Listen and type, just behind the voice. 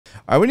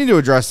All right, we need to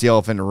address the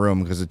elephant in the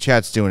room because the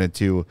chat's doing it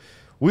too.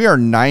 We are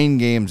 9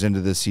 games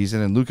into this season,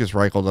 and Lukas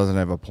Reichel doesn't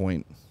have a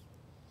point.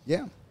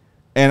 Yeah.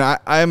 And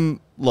I'm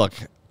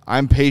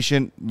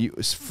patient.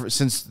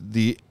 Since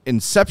the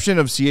inception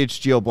of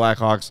CHGO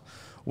Blackhawks,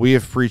 we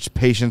have preached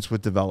patience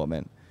with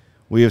development.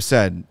 We have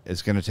said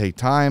it's going to take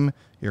time.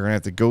 You're going to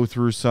have to go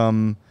through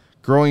some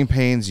growing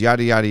pains,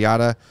 yada, yada,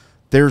 yada.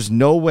 There's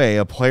no way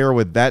a player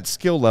with that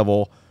skill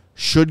level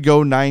should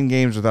go 9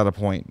 games without a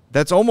point.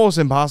 That's almost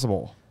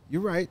impossible.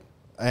 You're right.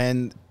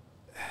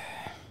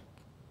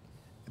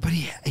 But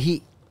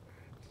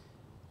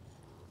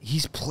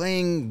he's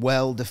playing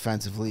well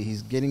defensively.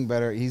 He's getting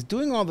better. He's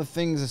doing all the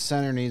things a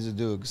center needs to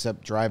do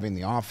except driving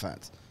the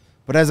offense.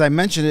 But as I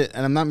mentioned it,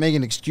 and I'm not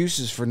making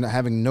excuses for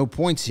having no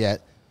points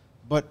yet,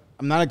 but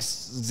I'm not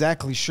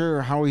exactly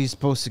sure how he's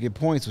supposed to get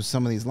points with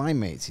some of these line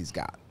mates he's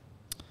got.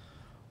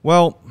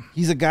 Well,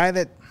 he's a guy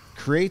that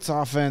creates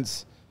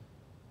offense,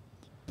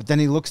 but then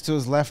he looks to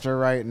his left or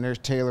right, and there's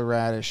Taylor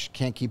Radish.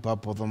 Can't keep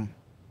up with him.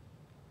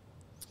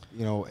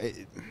 You know,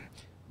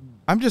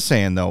 I'm just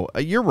saying, though,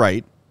 you're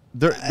right.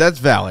 That's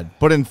valid.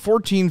 But in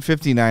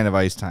 14:59 of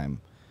ice time,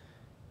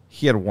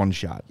 he had 1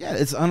 shot. Yeah,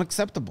 it's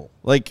unacceptable.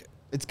 Like,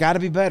 it's got to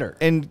be better.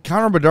 And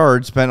Connor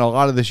Bedard spent a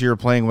lot of this year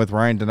playing with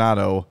Ryan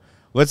Donato.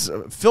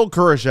 Phil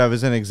Kurashev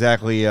isn't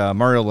exactly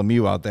Mario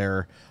Lemieux out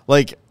there.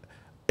 Like,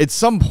 at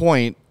some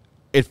point,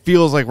 it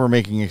feels like we're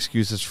making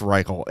excuses for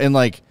Reichel. And,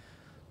 like,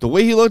 the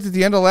way he looked at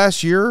the end of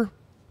last year,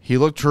 he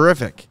looked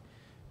terrific.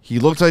 He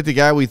looked like the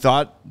guy we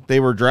thought they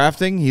were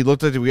drafting. He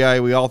looked like the guy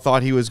we all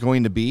thought he was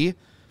going to be.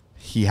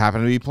 He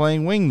happened to be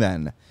playing wing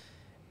then.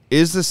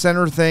 Is the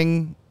center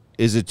thing,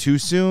 is it too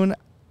soon?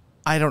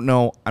 I don't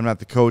know. I'm not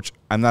the coach.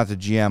 I'm not the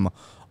GM.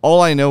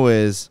 All I know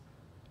is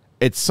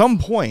at some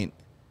point,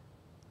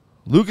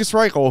 Lukas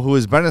Reichel, who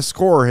has been a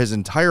scorer his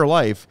entire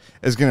life,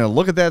 is going to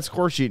look at that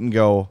score sheet and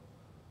go,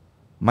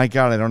 my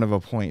God, I don't have a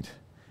point.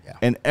 Yeah.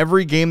 And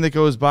every game that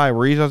goes by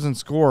where he doesn't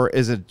score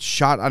is a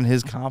shot on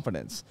his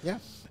confidence. Yeah.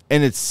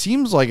 And it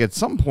seems like at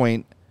some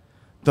point,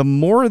 the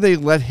more they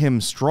let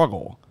him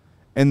struggle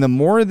and the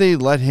more they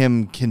let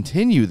him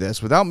continue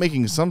this without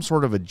making some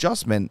sort of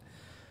adjustment,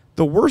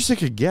 the worse it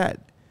could get.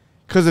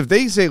 Because if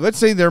they say, let's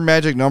say their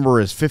magic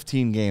number is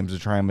 15 games to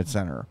try him at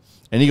center,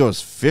 and he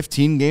goes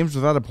 15 games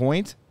without a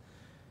point,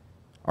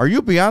 are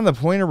you beyond the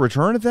point of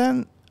return at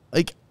that?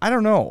 Like, I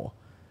don't know.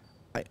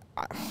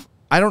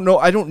 I don't know.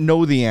 I don't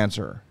know the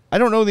answer. I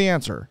don't know the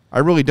answer. I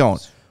really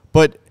don't.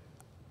 But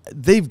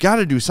they've got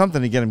to do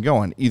something to get him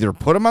going. Either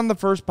put him on the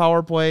first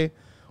power play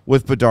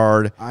with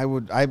Bedard.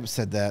 I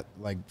said that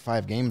like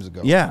 5 games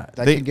ago. Yeah,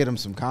 that can get him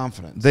some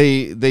confidence.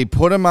 They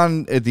put him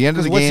on at the end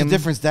of the game. What's the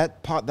difference?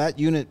 That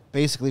unit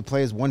basically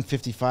plays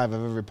 155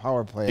 of every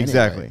power play.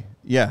 Exactly. Anyway.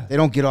 Yeah, they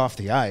don't get off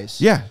the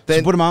ice. Yeah,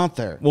 so put him out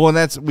there. Well,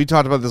 and we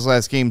talked about this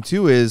last game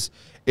too. Is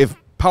if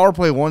power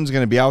play 1's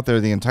going to be out there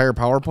the entire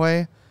power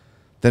play,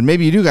 then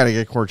maybe you do got to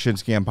get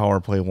Korchinski on power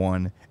play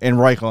 1 and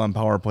Reichel on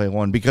power play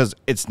 1 because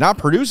it's not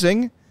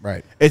producing.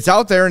 Right. It's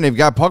out there and they've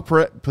got puck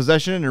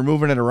possession and they're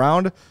moving it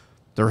around.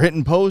 They're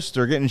hitting posts.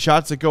 They're getting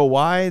shots that go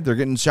wide. They're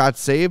getting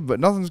shots saved, but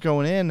nothing's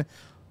going in.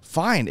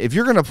 Fine. If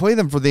you're going to play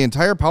them for the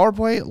entire power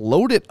play,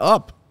 load it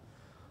up.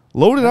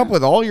 Load it up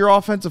with all your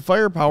offensive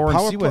firepower and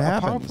see what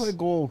happens. A power play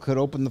goal could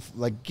open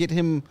get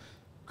him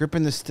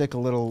gripping the stick a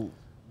little.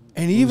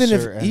 And even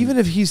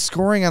if he's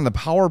scoring on the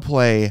power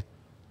play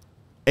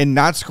and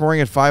not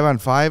scoring at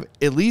 5-on-5,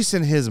 at least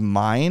in his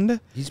mind,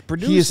 he's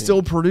producing. He is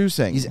still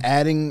producing. He's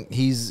adding.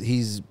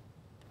 He's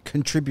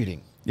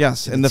contributing.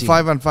 Yes, and the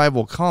 5-on-5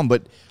 will come,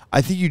 but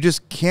I think you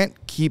just can't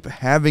keep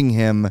having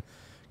him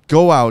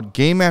go out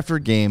game after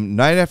game,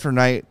 night after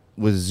night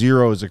with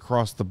zeros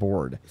across the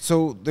board.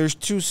 So there's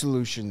 2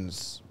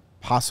 solutions,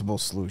 possible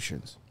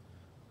solutions.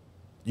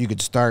 You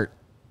could start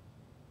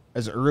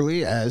as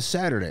early as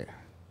Saturday.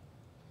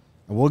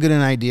 And we'll get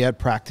an idea at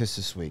practice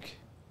this week.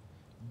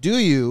 Do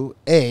you,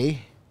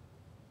 A,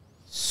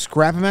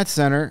 scrap him at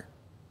center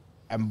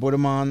and put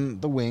him on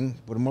the wing,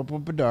 put him up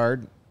with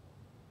Bedard,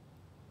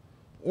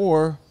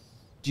 or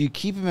do you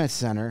keep him at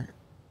center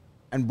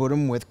and put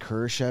him with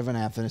Kurashev and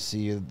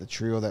Athanasiou, the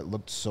trio that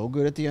looked so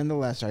good at the end of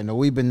last year? I know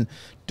we've been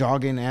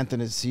dogging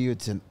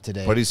Athanasiou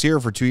today. But he's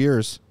here for 2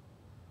 years.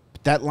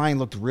 But that line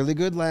looked really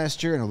good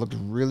last year, and it looked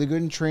really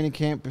good in training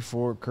camp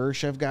before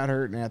Kurashev got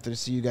hurt and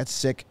Athanasiou got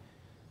sick.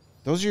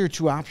 Those are your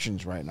 2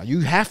 options right now.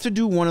 You have to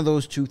do one of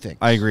those 2 things.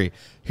 I agree.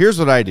 Here's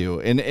what I do.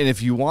 And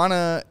if you want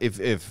to,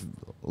 if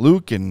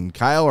Luke and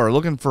Kyle are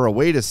looking for a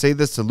way to say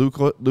this to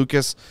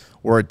Lukas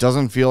where it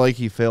doesn't feel like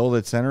he failed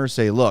at center,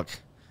 say, look,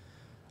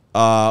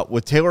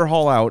 with Taylor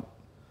Hall out,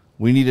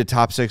 we need a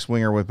top 6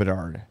 winger with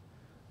Bedard.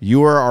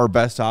 You are our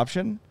best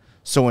option.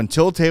 So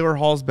until Taylor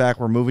Hall's back,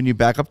 we're moving you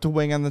back up to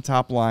wing on the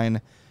top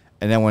line.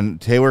 And then when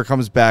Taylor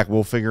comes back,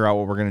 we'll figure out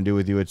what we're going to do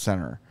with you at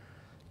center.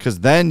 Because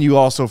then you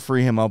also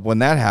free him up. When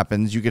that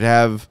happens, you could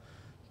have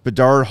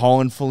Bedard, Hall,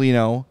 and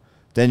Foligno.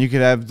 Then you could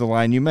have the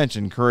line you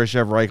mentioned,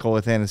 Kurashev,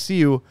 Reichel,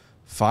 Athanasiou.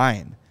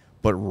 Fine.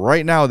 But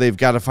right now, they've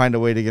got to find a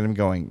way to get him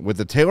going. With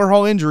the Taylor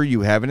Hall injury,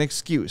 you have an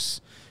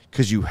excuse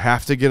because you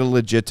have to get a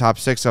legit top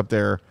 6 up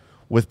there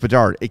with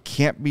Bedard. It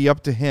can't be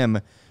up to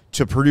him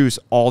to produce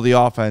all the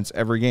offense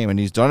every game, and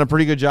he's done a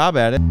pretty good job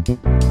at it.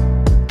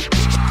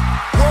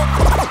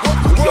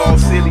 We all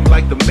silly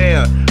like the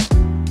mayor.